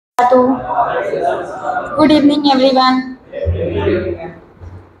Good evening, everyone.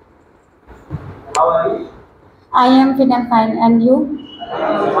 I am fit and fine, and you?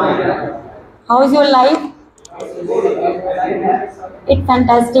 How is your life? It's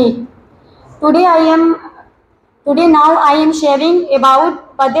fantastic. Today I am now I am sharing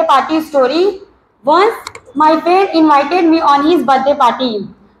about birthday party story. Once my friend invited me on his birthday party.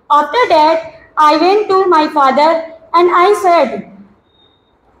 After that, I went to my father and I said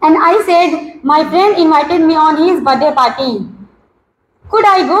my friend invited me on his birthday party. Could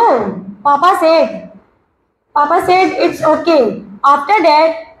I go? Papa said it's okay. After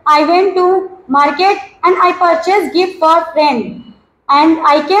that, I went to market and I purchased gift for friend. And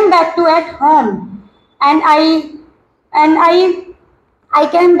I came back to at home. And I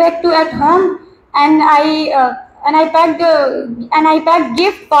came back to at home and I packed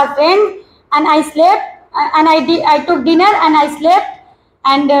gift for friend and I slept and I took dinner and I slept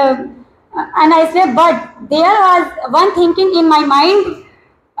and uh, and I slept. But there was one thinking in my mind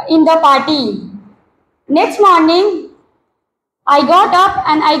in the party. Next morning, I got up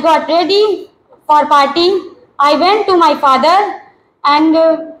and I got ready for party. I went to my father and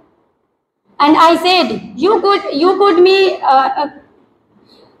I said,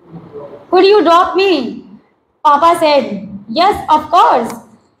 could you drop me? Papa said, yes, of course.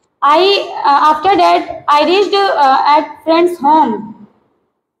 After that I reached at friend's home.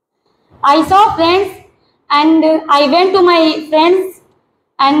 I saw friends and I went to my friends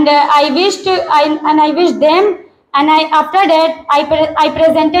and I wished them and after that I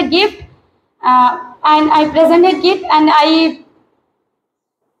presented gift and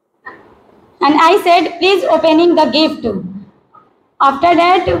I said please opening the gift. After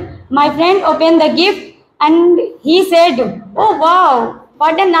that my friend opened the gift and he said, oh wow,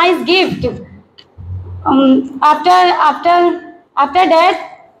 what a nice gift. After that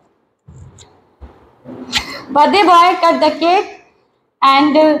birthday boy cut the cake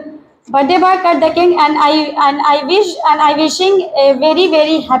and I wishing a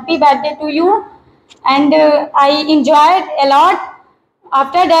very happy birthday to you and I enjoyed a lot.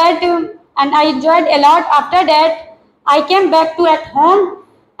 After that I came back to at home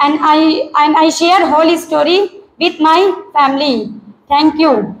and I share whole story with my family. Thank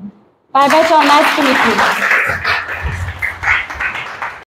you. Bye bye. So nice to meet you.